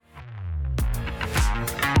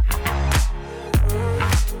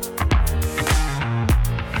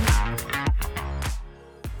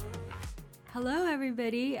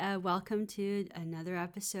Welcome to another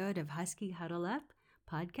episode of Husky Huddle Up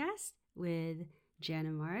podcast with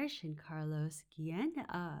Jana Marsh and Carlos Guillen.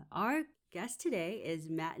 Our guest today is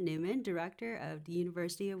Matt Newman, Director of the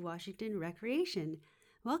University of Washington Recreation.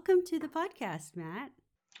 Welcome to the podcast, Matt.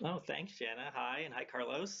 Oh, thanks, Jana. Hi, and hi,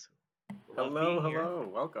 Carlos. Love Hello, being here. hello,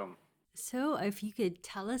 welcome. So, if you could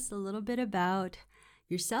tell us a little bit about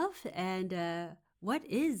yourself and what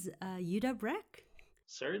is UW Rec?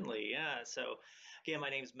 Certainly, yeah. So, again, my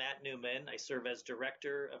name's Matt Newman. I serve as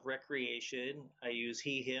Director of Recreation. I use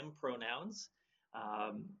he, him pronouns.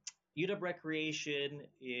 Um, UW Recreation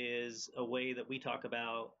is a way that we talk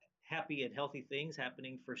about happy and healthy things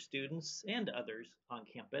happening for students and others on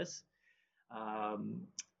campus. Um,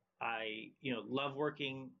 I love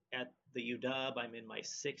working at the UW. I'm in my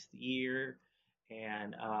sixth year,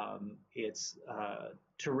 and it's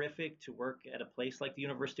terrific to work at a place like the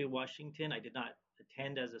University of Washington. I did not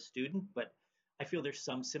attend as a student, but I feel there's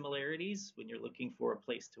some similarities when you're looking for a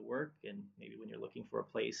place to work, and maybe when you're looking for a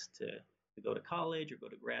place to go to college or go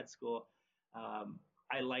to grad school. Um,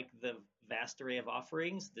 I like the vast array of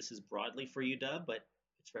offerings. This is broadly for UW, but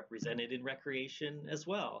it's represented in recreation as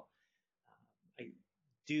well. I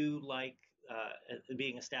do like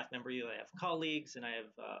being a staff member. I have colleagues and I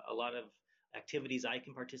have a lot of activities I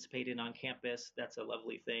can participate in on campus. That's a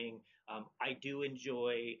lovely thing. I do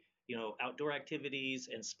enjoy, outdoor activities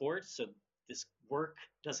and sports. So this work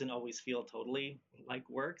doesn't always feel totally like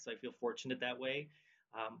work. So I feel fortunate that way.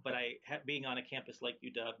 But being on a campus like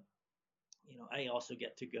UW, I also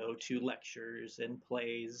get to go to lectures and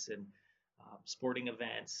plays and sporting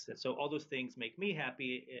events. And so all those things make me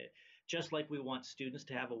happy. Just like we want students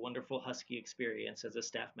to have a wonderful Husky experience as a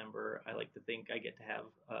staff member, I like to think I get to have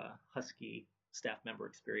a Husky staff member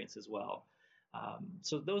experience as well.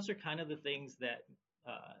 So those are kind of the things that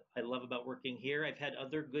I love about working here. I've had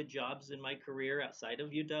other good jobs in my career outside of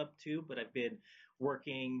UW too, but I've been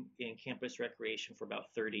working in campus recreation for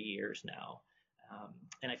about 30 years now.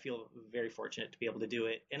 And I feel very fortunate to be able to do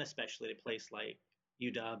it, and especially at a place like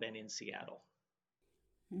UW and in Seattle.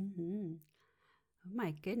 Mm-hmm. Oh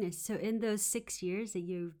my goodness. So, in those 6 years that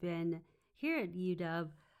you've been here at UW,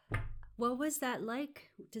 what was that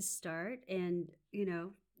like to start? And,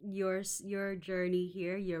 your journey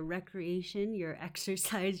here, your recreation, your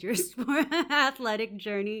exercise, your sport, athletic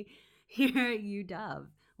journey here at UW.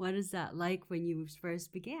 What is that like when you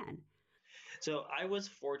first began? So I was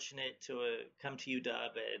fortunate to come to UW,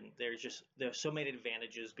 and there's so many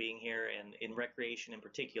advantages being here, and in recreation in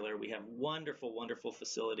particular, we have wonderful, wonderful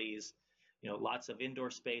facilities. Lots of indoor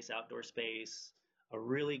space, outdoor space, a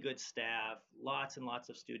really good staff, lots and lots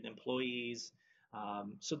of student employees.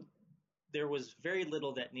 So there was very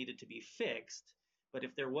little that needed to be fixed. But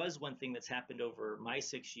if there was one thing that's happened over my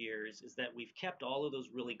 6 years, is that we've kept all of those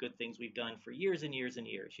really good things we've done for years and years and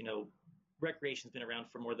years. Recreation's been around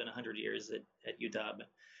for more than 100 years at UW.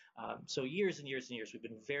 So years and years and years, we've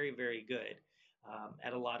been very, very good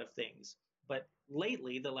at a lot of things. But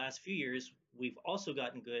lately, the last few years, we've also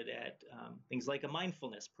gotten good at things like a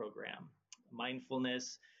mindfulness program.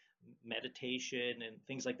 Mindfulness, meditation, and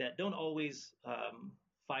things like that don't always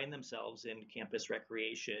find themselves in campus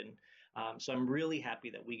recreation. So I'm really happy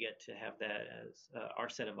that we get to have that as our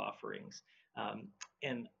set of offerings.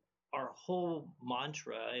 And our whole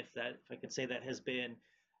mantra, if I can say that, has been,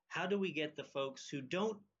 how do we get the folks who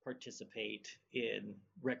don't participate in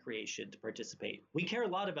recreation to participate? We care a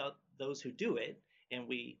lot about those who do it, and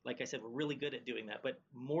like I said, we're really good at doing that. But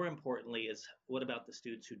more importantly is, what about the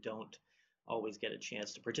students who don't always get a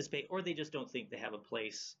chance to participate, or they just don't think they have a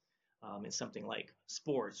place in something like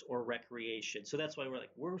sports or recreation? So that's why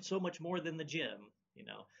we're so much more than the gym.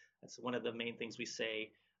 That's one of the main things we say.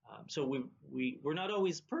 So we're not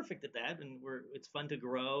always perfect at that, and it's fun to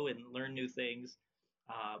grow and learn new things.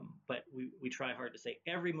 But we try hard to say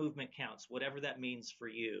every movement counts, whatever that means for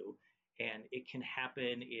you. And it can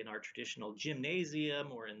happen in our traditional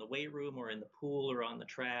gymnasium, or in the weight room, or in the pool, or on the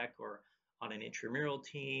track, or on an intramural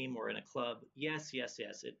team, or in a club. Yes, yes,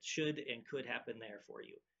 yes, it should and could happen there for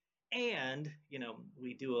you. And,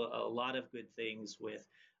 we do a lot of good things with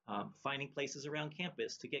finding places around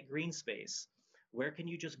campus to get green space. Where can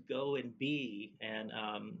you just go and be? And,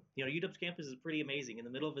 UW's campus is pretty amazing. In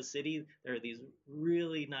the middle of a city, there are these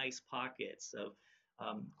really nice pockets of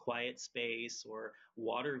quiet space or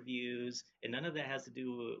water views. And none of that has to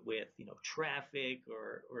do with, traffic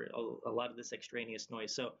or a lot of this extraneous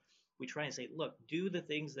noise. So we try and say, look, do the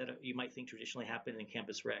things that you might think traditionally happen in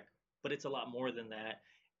campus rec, but it's a lot more than that.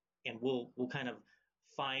 And we'll kind of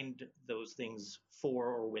find those things for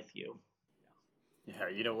or with you. Yeah,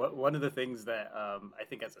 you know what? One of the things that I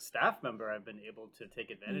think as a staff member I've been able to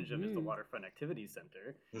take advantage of is the Mm-hmm. Waterfront Activity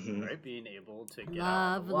Center, Hmm. right? Being able to get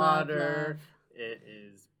out on the Love, love, water. love. It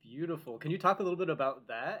is beautiful. Can you talk a little bit about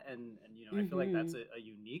that? And you know, I feel like Mm-hmm. that's a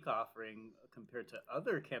unique offering compared to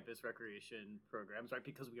other campus recreation programs, right?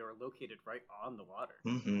 Because we are located right on the water.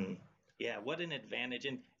 Hmm. Yeah, what an advantage.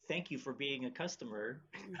 And thank you for being a customer,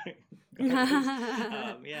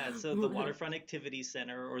 Carlos. Yeah, so the Waterfront Activity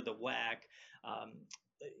Center, or the WAC, um,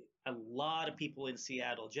 a lot of people in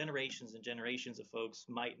Seattle, generations and generations of folks,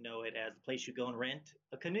 might know it as the place you go and rent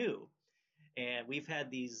a canoe. And we've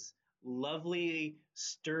had these lovely,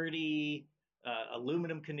 sturdy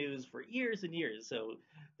aluminum canoes for years and years. So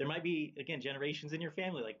there might be, again, generations in your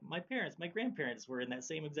family, like my parents, my grandparents were in that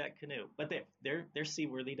same exact canoe, but they're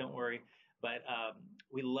seaworthy. Don't worry. But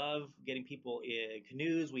we love getting people in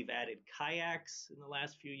canoes. We've added kayaks in the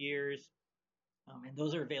last few years, and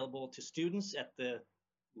those are available to students at the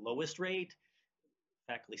lowest rate.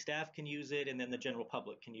 Faculty staff can use it, and then the general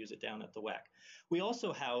public can use it down at the WAC. We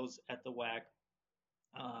also house at the WAC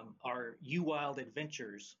our U Wild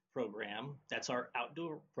Adventures program. That's our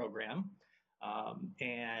outdoor program.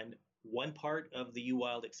 And one part of the U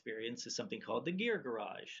Wild experience is something called the Gear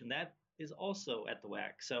Garage, and that is also at the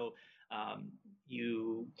WAC. So um,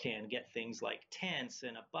 you can get things like tents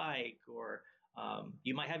and a bike, or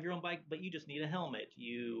you might have your own bike, but you just need a helmet.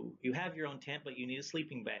 You have your own tent, but you need a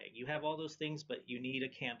sleeping bag. You have all those things, but you need a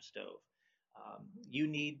camp stove. You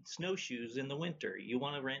need snowshoes in the winter. You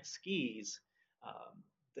want to rent skis.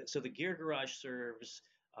 So the Gear Garage serves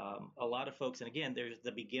a lot of folks. And again, there's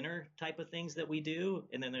the beginner type of things that we do,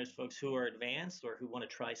 and then there's folks who are advanced or who want to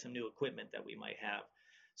try some new equipment that we might have.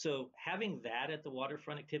 So having that at the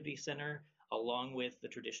Waterfront Activity Center, along with the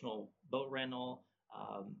traditional boat rental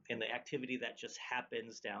and the activity that just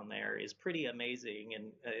happens down there, is pretty amazing. And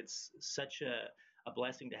it's such a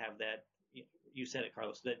blessing to have that. You said it,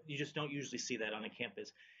 Carlos, that you just don't usually see that on a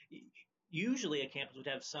campus. Usually a campus would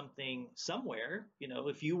have something somewhere. You know,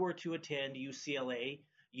 if you were to attend UCLA,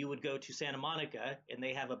 you would go to Santa Monica and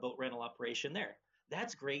they have a boat rental operation there.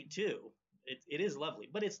 That's great too. It is lovely,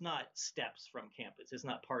 but it's not steps from campus. It's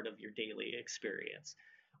not part of your daily experience.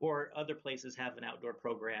 Or other places have an outdoor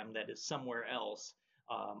program that is somewhere else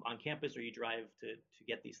on campus, or you drive to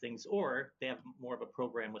get these things, or they have more of a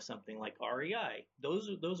program with something like REI.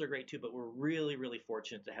 Those are great too, but we're really, really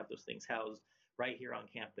fortunate to have those things housed right here on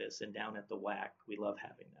campus and down at the WAC. We love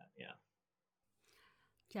having that. Yeah.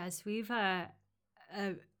 Yes,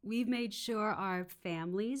 uh, we've made sure our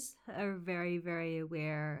families are very, very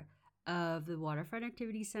aware of the Waterfront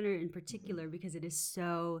Activity Center in particular Mm-hmm. because it is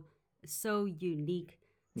so unique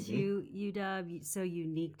Mm-hmm. to UW, so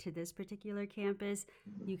unique to this particular campus.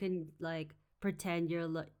 You can like pretend you're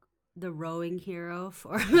like the rowing hero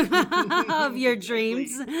for of your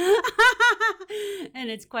dreams, Exactly. and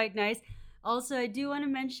it's quite nice. Also, I do want to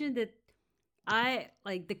mention that I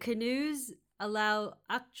like the canoes allow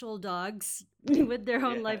actual dogs with their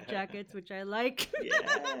own life Yeah. jackets, which I like.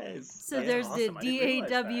 Yes. So That's there's Yes. the awesome. I didn't realize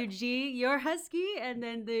that. DAWG, your husky, and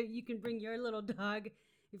then you can bring your little dog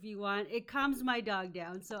if you want. It calms my dog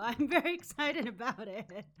down, so I'm very excited about it.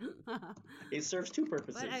 It serves two But I,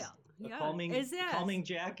 purposes: a yeah, calming, is yes, calming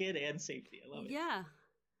jacket and safety. I love it. yeah.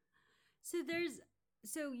 So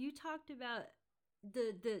so you talked about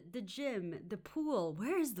the gym, the pool.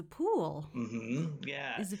 Where is the pool?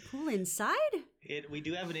 Yeah. Is the pool inside? We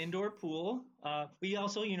do have an indoor pool. We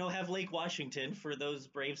also, have Lake Washington for those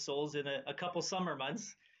brave souls in a couple summer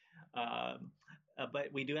months. Um,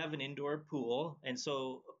 but we do have an indoor pool, and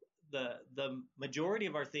so the majority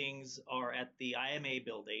of our things are at the IMA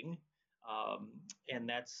building, um, and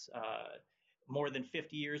that's more than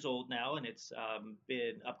 50 years old now, and it's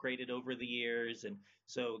been upgraded over the years. And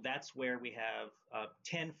so that's where we have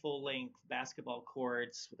 10 full length basketball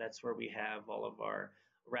courts. That's where we have all of our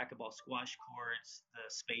racquetball squash courts,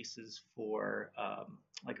 the spaces for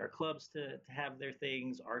like our clubs to have their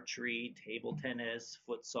things, archery, table tennis,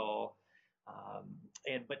 futsal, um,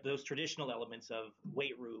 and but those traditional elements of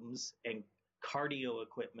weight rooms and cardio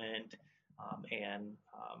equipment, and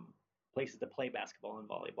places to play basketball and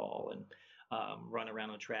volleyball and run around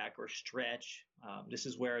on track or stretch. This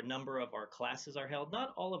is where a number of our classes are held.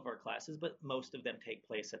 Not all of our classes, but most of them take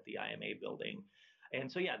place at the IMA building.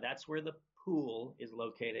 And so, yeah, that's where the pool is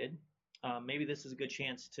located. Maybe this is a good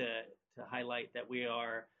chance to highlight that we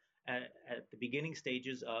are at the beginning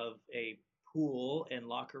stages of a pool and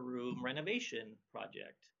locker room renovation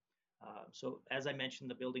project. So, as I mentioned,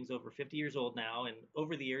 the building's over 50 years old now, and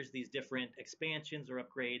over the years, these different expansions or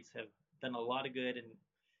upgrades have done a lot of good. And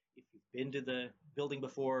if you've been to the building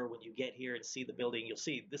before, when you get here and see the building, you'll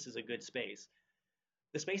see this is a good space.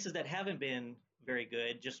 The spaces that haven't been very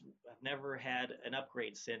good just have never had an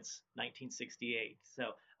upgrade since 1968.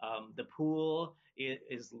 So the pool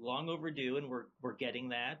is long overdue, and we're getting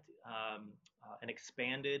that. An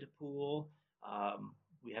expanded pool. Um,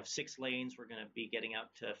 we have 6 lanes. We're going to be getting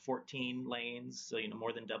out to 14 lanes, so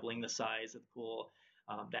more than doubling the size of the pool.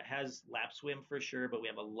 That has lap swim for sure, but we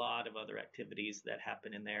have a lot of other activities that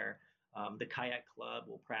happen in there. The kayak club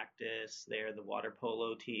will practice there. The water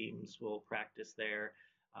polo teams will practice there.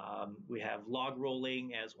 We have log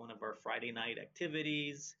rolling as one of our Friday night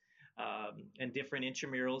activities, and different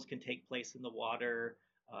intramurals can take place in the water.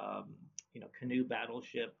 Um, canoe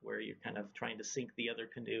battleship where you're kind of trying to sink the other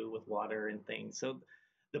canoe with water and things. So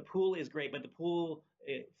the pool is great, but the pool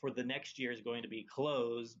for the next year is going to be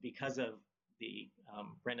closed because of the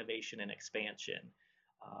renovation and expansion.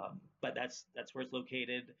 But that's where it's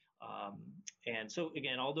located. Um, and so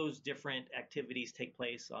again, all those different activities take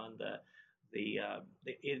place on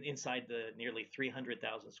inside the nearly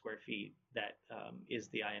 300,000 square feet that is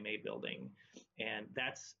the IMA building, and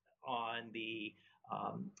that's on the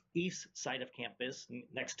east side of campus,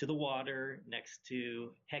 next to the water, next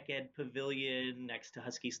to Heck Ed Pavilion, next to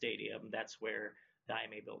Husky Stadium. That's where the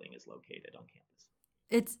IMA building is located on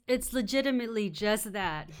It's legitimately just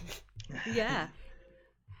that. campus. Yeah.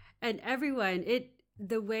 And everyone,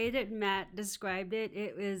 the way that Matt described it,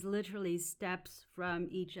 it was literally steps from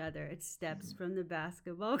each other. It's steps from the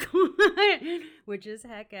basketball court, which is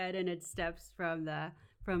Heck Ed, and it's steps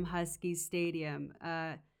from Husky Stadium.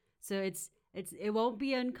 So it won't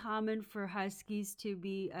be uncommon for Huskies to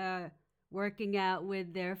be working out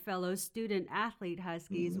with their fellow student athlete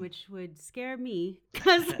Huskies, which would scare me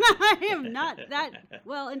because I am not that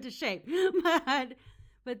well into shape. But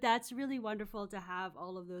but that's really wonderful to have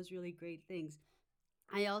all of those really great things.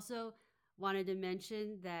 I also wanted to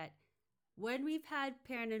mention that when we've had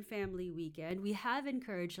parent and family weekend, we have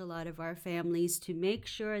encouraged a lot of our families to make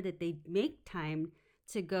sure that they make time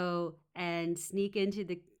to go and sneak into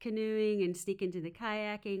the canoeing and sneak into the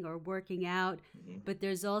kayaking or working out. But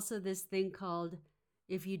there's also this thing called,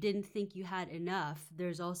 if you didn't think you had enough,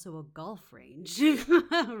 there's also a golf range,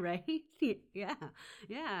 right? Yeah,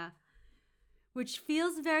 yeah. Which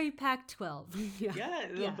feels very Pac 12. Yeah, Yeah,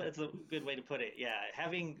 yeah, that's a good way to put it. Yeah,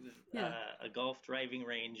 having yeah. a golf driving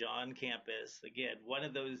range on campus, again, one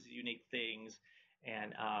of those unique things.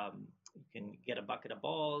 And you can get a bucket of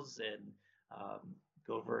balls and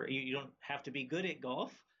go over. You don't have to be good at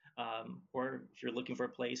golf, or if you're looking for a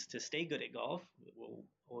place to stay good at golf,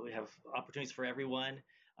 we'll have opportunities for everyone.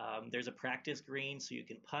 There's a practice green, so you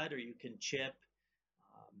can putt or you can chip.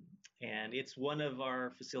 And it's one of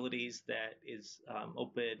our facilities that is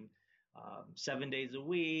open 7 days a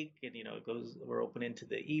week, and it goes. We're open into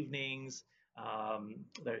the evenings.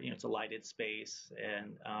 It's a lighted space,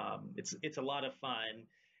 and it's a lot of fun.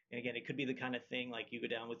 And again, it could be the kind of thing like you go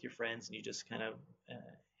down with your friends and you just kind of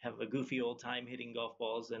have a goofy old time hitting golf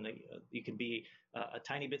balls, and you can be a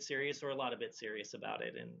tiny bit serious or a lot of bit serious about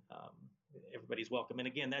it, and everybody's welcome. And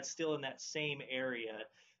again, that's still in that same area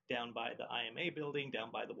down by the IMA building,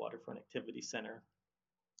 down by the Waterfront Activity Center,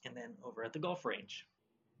 and then over at the golf range.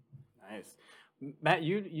 Nice. Matt,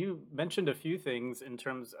 you mentioned a few things in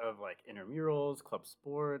terms of like intramurals, club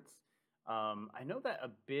sports. I know that a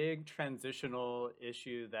big transitional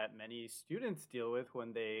issue that many students deal with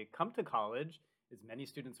when they come to college is many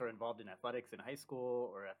students are involved in athletics in high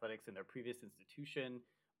school or athletics in their previous institution,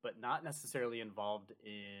 but not necessarily involved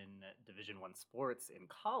in Division I sports in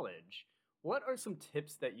college. What are some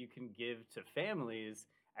tips that you can give to families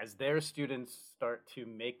as their students start to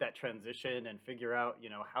make that transition and figure out,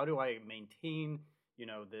 how do I maintain,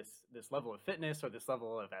 this level of fitness or this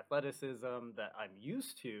level of athleticism that I'm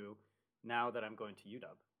used to now that I'm going to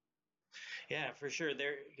UW? Yeah, for sure.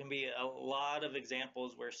 There can be a lot of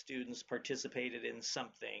examples where students participated in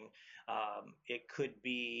something. It could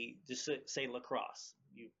be just say lacrosse.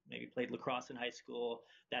 You maybe played lacrosse in high school.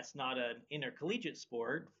 That's not an intercollegiate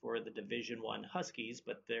sport for the Division I Huskies,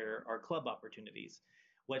 but there are club opportunities.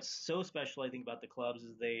 What's so special, I think, about the clubs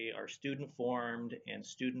is they are student formed and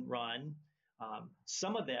student run.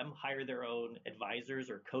 Some of them hire their own advisors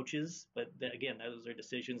or coaches, but again, those are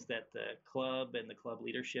decisions that the club and the club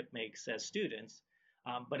leadership makes as students.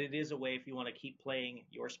 But it is a way, if you want to keep playing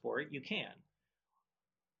your sport, you can.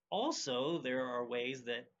 Also, there are ways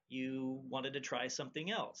that you wanted to try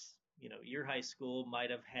something else. Your high school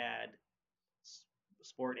might have had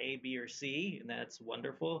sport A, B, or C, and that's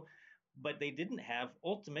wonderful, but they didn't have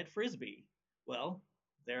ultimate frisbee. Well,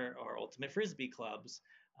 there are ultimate frisbee clubs,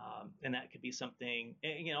 and that could be something.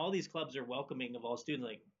 And, all these clubs are welcoming of all students.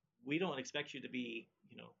 Like, we don't expect you to be,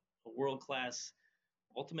 a world class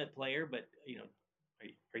ultimate player, but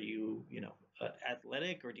Are you,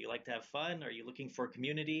 athletic, or do you like to have fun? Are you looking for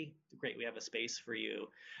community? Great, we have a space for you.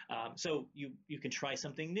 So you can try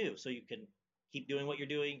something new. So you can keep doing what you're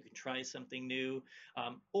doing. You can try something new.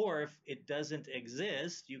 Or if it doesn't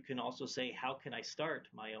exist, you can also say, how can I start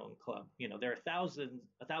my own club? There are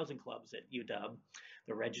a thousand clubs at UW,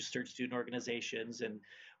 the registered student organizations, and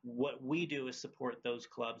what we do is support those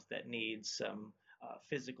clubs that need some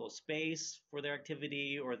physical space for their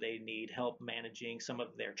activity, or they need help managing some of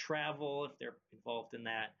their travel if they're involved in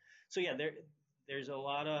that. So yeah, there's a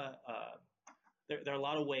lot of there are a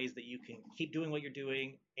lot of ways that you can keep doing what you're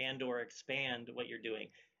doing and or expand what you're doing.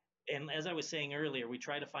 And as I was saying earlier, we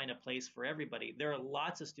try to find a place for everybody. There are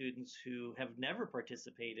lots of students who have never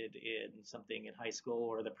participated in something in high school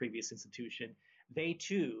or the previous institution. They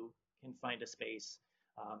too can find a space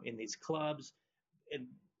in these clubs. And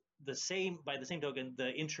by the same token,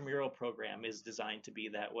 the intramural program is designed to be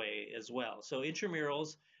that way as well. So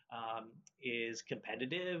intramurals is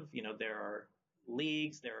competitive. There are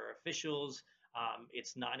leagues, there are officials.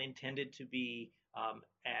 It's not intended to be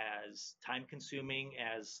as time consuming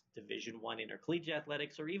as Division I intercollegiate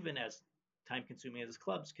athletics, or even as time consuming as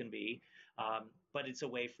clubs can be. But it's a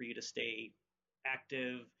way for you to stay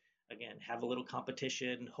active, again, have a little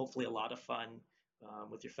competition, hopefully a lot of fun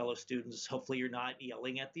with your fellow students. Hopefully you're not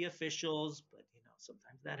yelling at the officials, but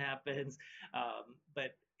sometimes that happens.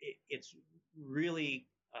 But it's really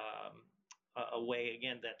a way,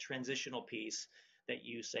 again, that transitional piece that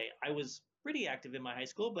you say, I was pretty active in my high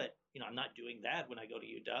school, but I'm not doing that when I go to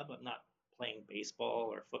UW. I'm not playing baseball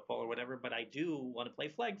or football or whatever, but I do want to play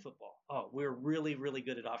flag football. Oh, we're really, really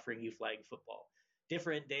good at offering you flag football.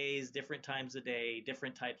 Different days, different times of day,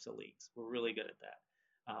 different types of leagues. We're really good at that.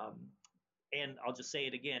 And I'll just say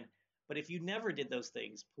it again. But if you never did those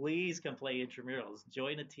things, please come play intramurals.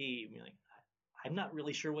 Join a team. You're like, I'm not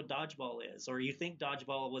really sure what dodgeball is, or you think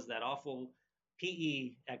dodgeball was that awful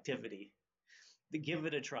PE activity. Give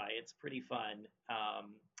it a try. It's pretty fun.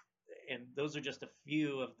 And those are just a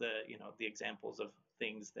few of the examples of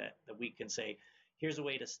things that we can say. Here's a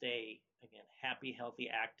way to stay, again, happy, healthy,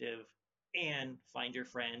 active, and find your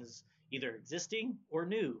friends, either existing or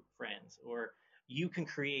new friends, or you can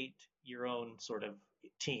create your own sort of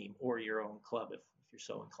team or your own club if you're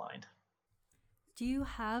so inclined. Do you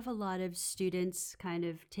have a lot of students kind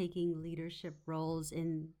of taking leadership roles?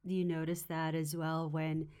 And do you notice that as well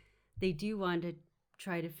when they do want to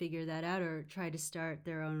try to figure that out or try to start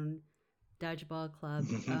their own dodgeball club?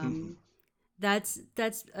 That's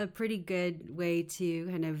a pretty good way to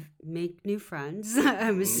kind of make new friends.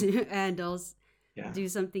 And also Yeah. do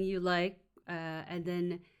something you like, and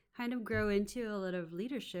then kind of grow into a lot of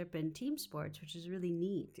leadership and team sports, which is really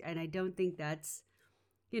neat. And I don't think that's,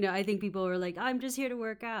 I think people are like, I'm just here to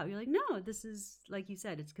work out. You're like, no, this is, like you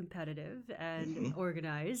said, it's competitive and Mm-hmm.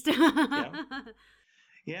 organized. Yeah.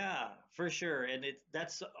 Yeah, for sure. And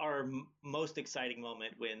that's our most exciting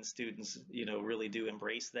moment when students, really do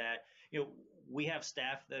embrace that. We have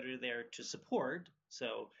staff that are there to support.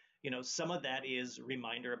 So, some of that is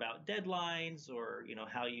reminder about deadlines, or,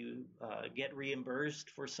 how you get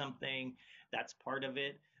reimbursed for something. That's part of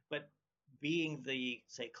it. But being the,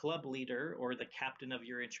 say, club leader or the captain of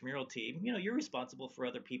your intramural team, you're responsible for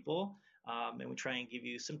other people. And we try and give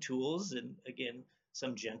you some tools, and again,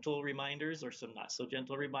 some gentle reminders or some not so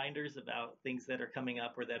gentle reminders about things that are coming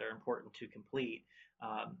up or that are important to complete.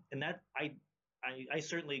 And that I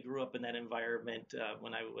certainly grew up in that environment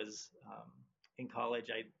when I was in college.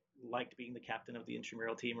 I liked being the captain of the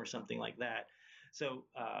intramural team or something like that. So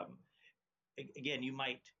again, you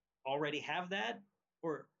might already have that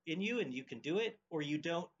or in you and you can do it, or you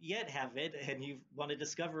don't yet have it and you want to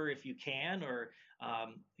discover if you can, or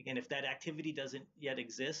again, if that activity doesn't yet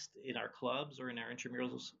exist in our clubs or in our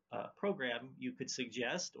intramurals program, you could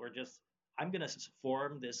suggest, or just, I'm going to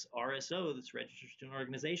form this RSO, this registered student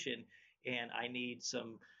organization, and I need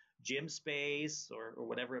some gym space or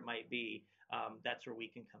whatever it might be. That's where we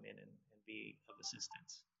can come in and be of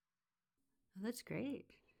assistance. That's great.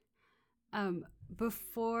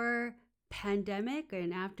 Before pandemic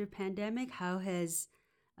and after pandemic, how has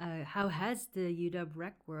the UW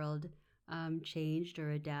rec world changed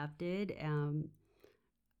or adapted?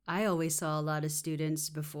 I always saw a lot of students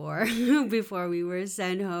before before we were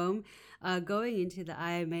sent home, going into the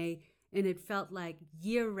IMA, and it felt like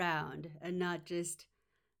year round and not just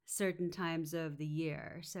certain times of the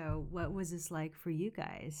year. So, what was this like for you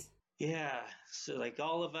guys? Yeah, so like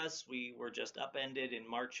all of us, we were just upended in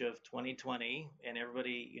March of 2020, and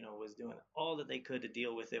everybody, was doing all that they could to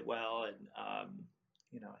deal with it well. And I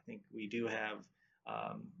think we do have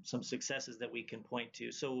some successes that we can point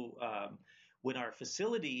to. So When our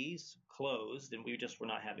facilities closed and we just were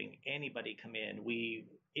not having anybody come in, we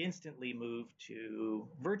instantly moved to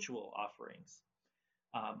virtual offerings.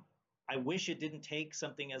 Um, I wish it didn't take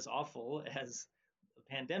something as awful as the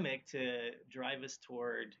pandemic to drive us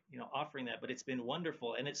toward, offering that, but it's been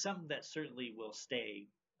wonderful, and it's something that certainly will stay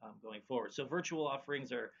going forward. So virtual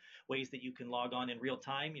offerings are ways that you can log on in real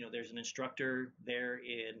time. There's an instructor there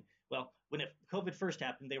well, when COVID first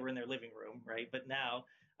happened, they were in their living room, right? But now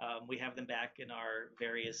we have them back in our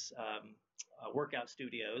various workout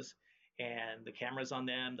studios, and the camera's on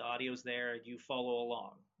them, the audio's there, and you follow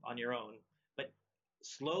along on your own. But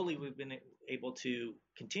slowly we've been able to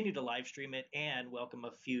continue to live stream it and welcome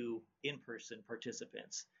a few in-person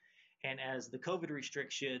participants. And as the COVID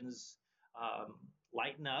restrictions um,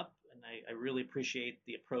 lighten up, and I really appreciate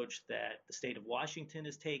the approach that the state of Washington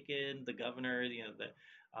has taken, the governor, the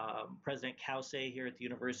President Cauce here at the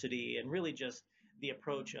university, and really just the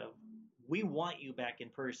approach of, we want you back in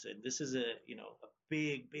person. This is a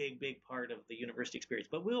big, big, big part of the university experience,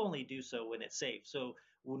 but we'll only do so when it's safe. So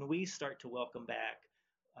when we start to welcome back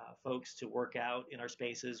folks to work out in our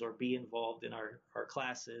spaces or be involved in our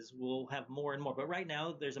classes, we'll have more and more. But right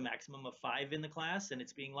now, there's a maximum of 5 in the class, and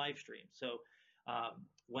it's being live streamed. So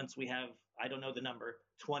once we have, I don't know the number,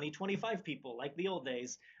 20, 25 people like the old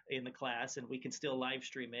days in the class, and we can still live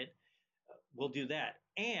stream it, we'll do that.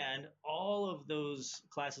 And all of those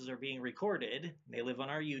classes are being recorded. They live on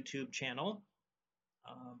our YouTube channel,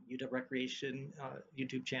 UW Recreation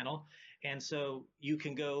YouTube channel. And so you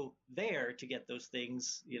can go there to get those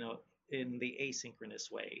things, in the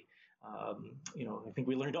asynchronous way. I think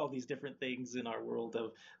we learned all these different things in our world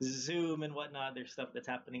of Zoom and whatnot. There's stuff that's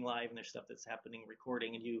happening live and there's stuff that's happening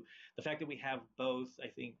recording. And the fact that we have both, I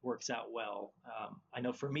think, works out well. I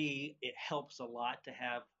know for me, it helps a lot to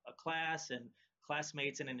have a class and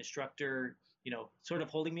classmates and an instructor, sort of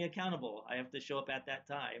holding me accountable. I have to show up at that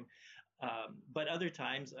time. But other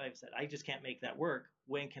times I've said, I just can't make that work.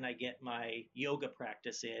 When can I get my yoga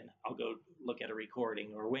practice in? I'll go look at a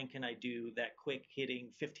recording. Or when can I do that quick hitting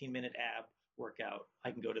 15-minute ab workout?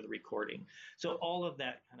 I can go to the recording. So all of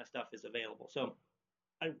that kind of stuff is available. So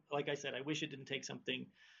like I said, I wish it didn't take something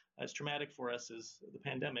as traumatic for us as the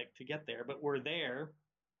pandemic to get there, but we're there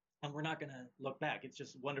and we're not going to look back. It's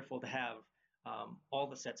just wonderful to have all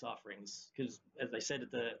the sets offerings, because as I said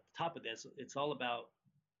at the top of this, it's all about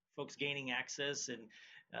folks gaining access and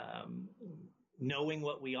knowing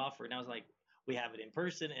what we offer. Now it's like we have it in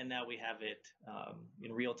person, and now we have it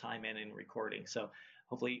in real time and in recording. So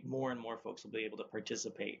hopefully more and more folks will be able to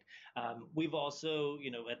participate. We've also,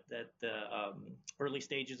 at the early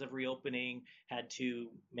stages of reopening, had to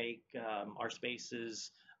make our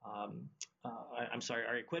spaces,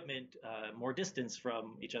 our equipment more distance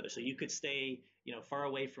from each other. So you could stay, far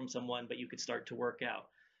away from someone, but you could start to work out.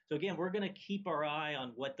 So again, we're going to keep our eye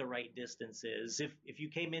on what the right distance is. If you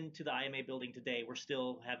came into the IMA building today, we're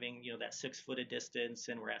still having that 6-foot distance,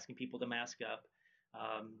 and we're asking people to mask up.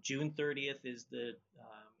 June 30th is the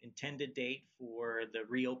intended date for the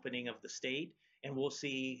reopening of the state, and we'll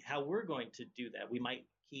see how we're going to do that. We might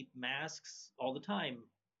keep masks all the time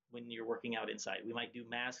when you're working out inside. We might do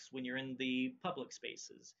masks when you're in the public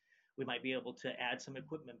spaces. We might be able to add some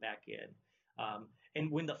equipment back in.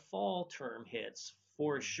 And when the fall term hits,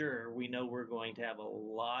 for sure, we know we're going to have a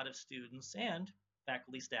lot of students and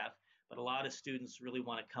faculty, staff, but a lot of students really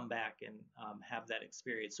want to come back and have that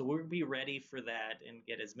experience. So we'll be ready for that and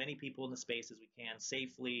get as many people in the space as we can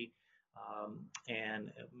safely,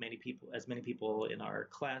 and as many people in our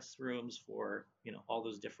classrooms for all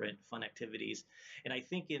those different fun activities. And I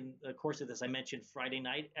think in the course of this, I mentioned Friday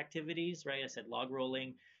night activities, right? I said log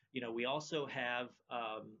rolling. We also have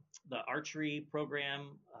the archery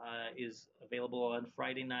program is available on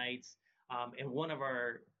Friday nights. And one of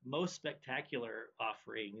our most spectacular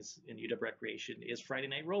offerings in UW Recreation is Friday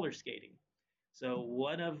night roller skating. So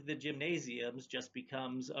one of the gymnasiums just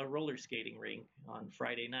becomes a roller skating rink on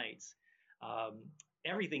Friday nights.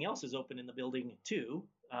 Everything else is open in the building too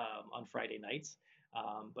on Friday nights.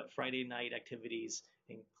 But Friday night activities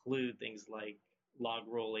include things like log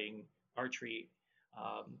rolling, archery,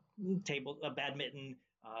 badminton,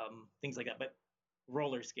 things like that. But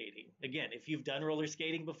roller skating, again, if you've done roller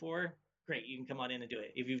skating before, great, you can come on in and do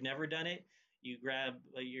it. If you've never done it, you grab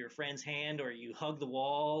your friend's hand, or you hug the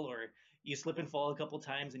wall, or you slip and fall a couple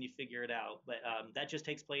times and you figure it out. But that just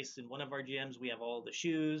takes place in one of our gyms. We have all the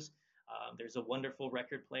shoes. There's a wonderful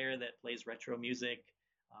record player that plays retro music.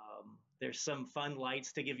 There's some fun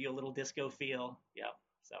lights to give you a little disco feel. Yeah.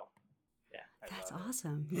 So, yeah. That's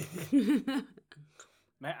awesome.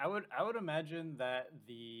 Man, I would imagine that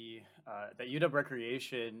the that UW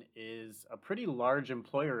Recreation is a pretty large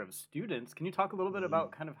employer of students. Can you talk a little bit Mhm.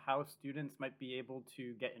 about kind of how students might be able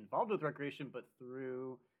to get involved with recreation, but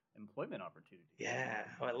through employment opportunities? Yeah,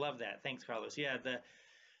 oh, I love that. Thanks, Carlos. Yeah,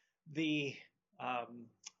 the um,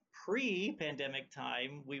 pre-pandemic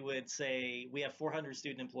time, we would say we have 400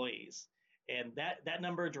 student employees, and that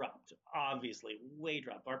number dropped. Obviously, way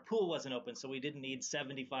dropped. Our pool wasn't open, so we didn't need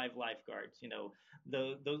 75 lifeguards.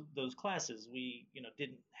 Those classes we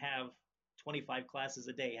didn't have 25 classes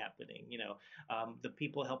a day happening. The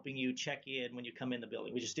people helping you check in when you come in the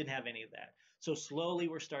building. We just didn't have any of that. So slowly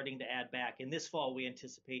we're starting to add back. And this fall, we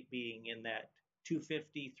anticipate being in that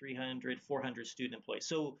 250, 300, 400 student employees.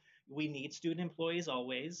 So we need student employees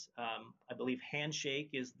always. I believe Handshake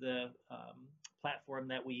is the platform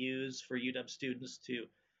that we use for UW students to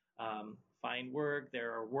find work.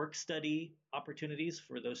 There are work study opportunities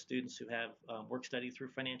for those students who have work study through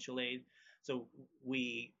financial aid. So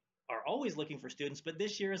we are always looking for students, but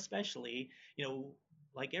this year especially,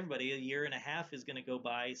 like everybody, a year and a half is going to go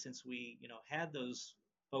by since we, had those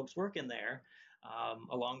folks working there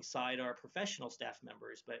alongside our professional staff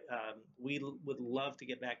members. But would love to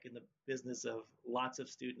get back in the business of lots of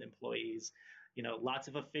student employees, lots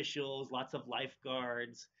of officials, lots of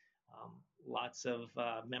lifeguards, um, lots of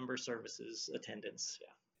member services attendants.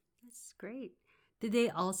 That's great. Do they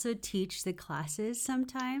also teach the classes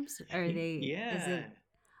sometimes? Are they, is Yeah. it,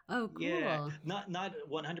 oh, Yeah, cool. not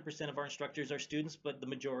 100% of our instructors are students, but the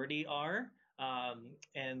majority are.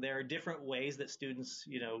 And there are different ways that students,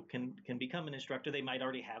 can become an instructor. They might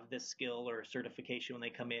already have this skill or certification when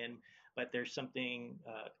they come in, but there's something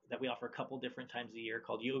that we offer a couple different times a year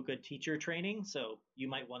called yoga teacher training. So you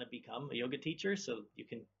might want to become a yoga teacher, so you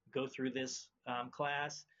can go through this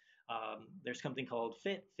class. There's something called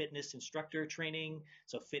fitness instructor training.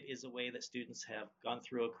 So fit is a way that students have gone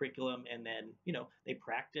through a curriculum and then, they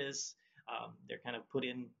practice. They're kind of put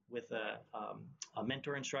in with a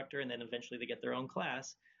mentor instructor, and then eventually they get their own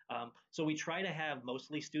class. So we try to have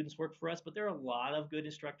mostly students work for us, but there are a lot of good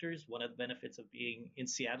instructors. One of the benefits of being in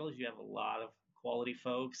Seattle is you have a lot of quality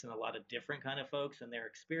folks and a lot of different kind of folks and their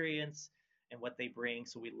experience and what they bring.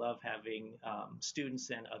 So we love having students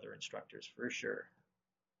and other instructors for sure.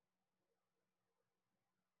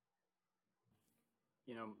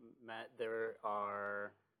 You know, Matt, there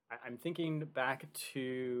are. I'm thinking back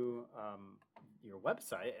to your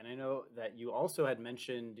website, and I know that you also had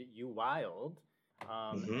mentioned U Wild,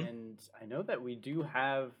 Mm-hmm. and I know that we do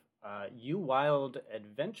have U Wild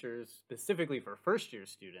adventures specifically for first year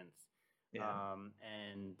students, Yeah, um,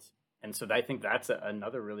 and and so I think that's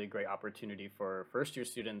another really great opportunity for first year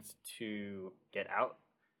students to get out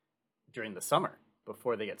during the summer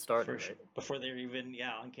before they get started, for sure. right? Before they're even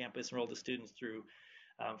on campus, enroll the students through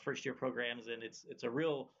first year programs, and it's a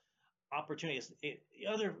real opportunity.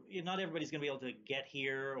 Not everybody's going to be able to get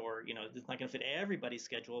here, or it's not going to fit everybody's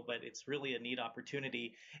schedule, but it's really a neat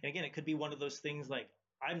opportunity. And again, it could be one of those things like,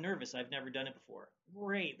 I'm nervous, I've never done it before.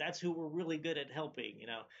 Great, that's who we're really good at helping.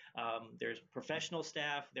 There's professional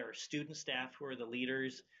staff, there are student staff who are the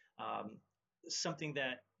leaders. Um, Something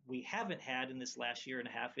that we haven't had in this last year and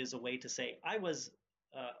a half is a way to say, I was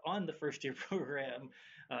on the first year program,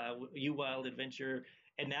 U Wild Adventure,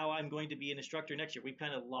 and now I'm going to be an instructor next year. We've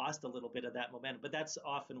kind of lost a little bit of that momentum, but that's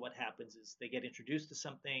often what happens is they get introduced to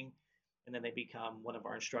something and then they become one of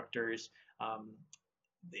our instructors.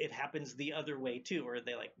 It happens the other way too, where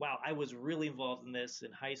they like, wow, I was really involved in this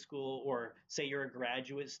in high school, or say you're a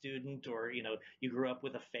graduate student, or you grew up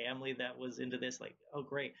with a family that was into this, like, oh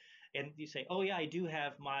great. And you say, oh yeah, I do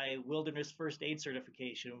have my wilderness first aid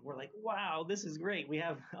certification. We're like, wow, this is great. We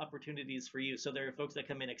have opportunities for you. So there are folks that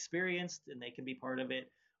come in experienced and they can be part of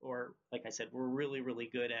it, or like I said, we're really, really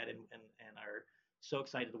good at it, and are so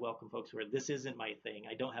excited to welcome folks who are, this isn't my thing,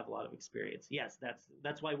 I don't have a lot of experience. Yes,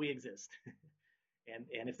 that's why we exist.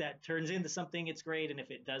 And if that turns into something, it's great. And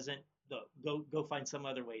if it doesn't, go find some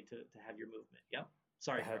other way to have your movement. Yep.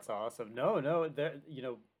 Sorry, That's Carlos. awesome. No, no,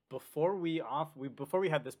 before we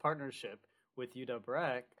had this partnership with UW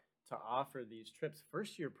Rec to offer these trips,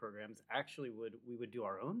 first year programs actually we would do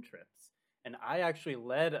our own trips, and I actually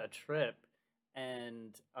led a trip,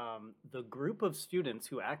 and the group of students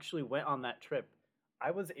who actually went on that trip,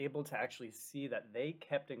 I was able to actually see that they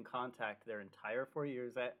kept in contact their entire 4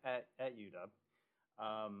 years at UW.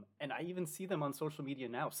 And I even see them on social media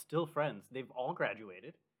now, still friends. They've all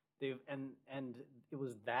graduated. And it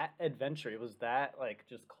was that adventure. It was that like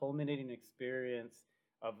just culminating experience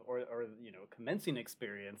of or commencing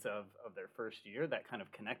experience of their first year that kind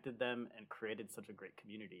of connected them and created such a great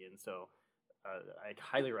community. And so I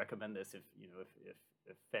highly recommend this if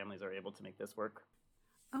if families are able to make this work.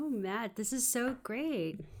 Oh, Matt, this is so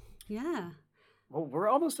great. Yeah. Well, we're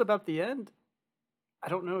almost about the end. I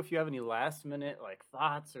don't know if you have any last minute like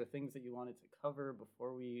thoughts or things that you wanted to cover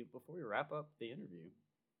before we wrap up the interview.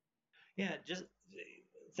 Yeah, just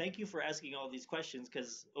thank you for asking all these questions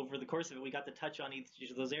because over the course of it, we got to touch on each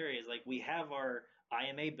of those areas. Like we have our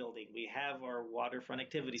IMA building, we have our waterfront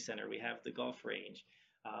activity center, we have the golf range,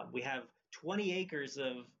 we have 20 acres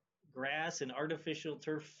of grass and artificial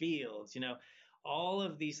turf fields. All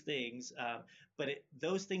of these things. But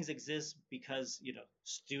those things exist because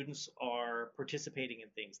students are participating in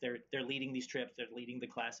things. They're leading these trips, they're leading the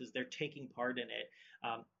classes, they're taking part in it,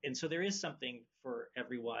 and so there is something for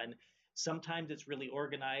everyone. Sometimes it's really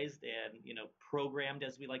organized and programmed,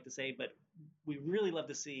 as we like to say, but we really love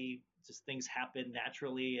to see just things happen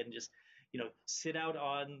naturally and just sit out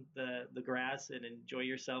on the grass and enjoy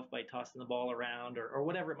yourself by tossing the ball around or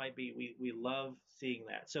whatever it might be. We love seeing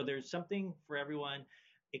that. So there's something for everyone.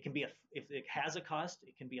 It can be if it has a cost,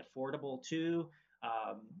 it can be affordable too.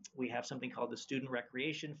 We have something called the Student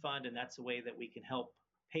Recreation Fund, and that's a way that we can help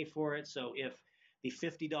pay for it. So if the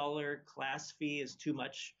 $50 class fee is too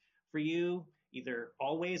much for you, either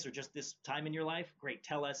always or just this time in your life, great,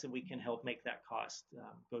 tell us and we can help make that cost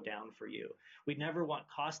go down for you. We never want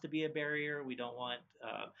cost to be a barrier. We don't want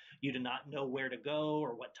you to not know where to go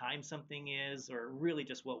or what time something is or really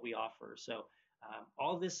just what we offer. So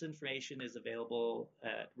all this information is available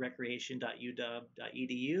at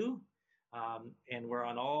recreation.uw.edu. And we're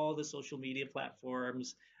on all the social media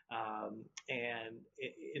platforms. And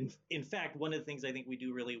in fact, one of the things I think we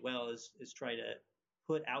do really well is try to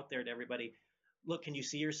put out there to everybody, look, can you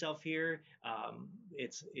see yourself here?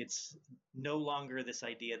 It's no longer this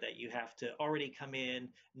idea that you have to already come in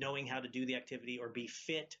knowing how to do the activity or be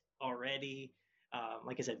fit already.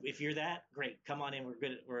 Like I said, if you're that, great, come on in. We're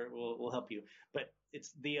good. We'll help you. But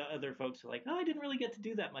it's the other folks who are like, oh, I didn't really get to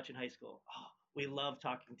do that much in high school. Oh, we love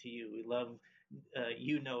talking to you. We love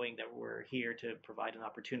you knowing that we're here to provide an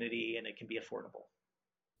opportunity and it can be affordable.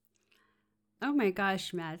 Oh my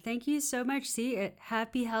gosh, Matt, thank you so much. See,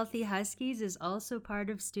 Happy Healthy Huskies is also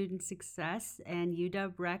part of student success, and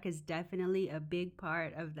UW Rec is definitely a big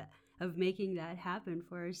part of of making that happen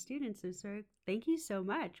for our students. So, sir, thank you so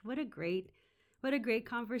much. What a great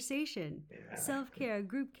conversation. Yeah. Self care,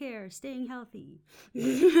 group care, staying healthy.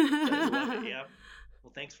 Love it. Yep.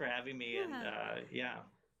 Well, thanks for having me, Yeah. and yeah,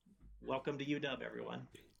 welcome to UW, everyone.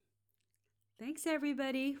 Thanks,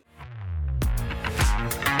 everybody.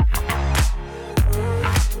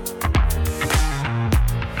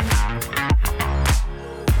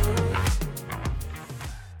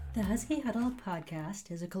 The Husky Huddle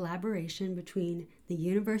podcast is a collaboration between the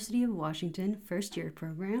University of Washington first year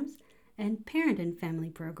programs and parent and family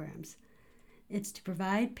programs. It's to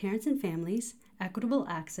provide parents and families equitable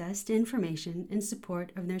access to information in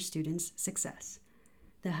support of their students' success.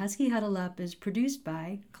 The Husky Huddle Up is produced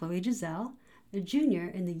by Chloe Giselle, a junior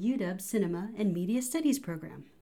in the UW Cinema and Media Studies program.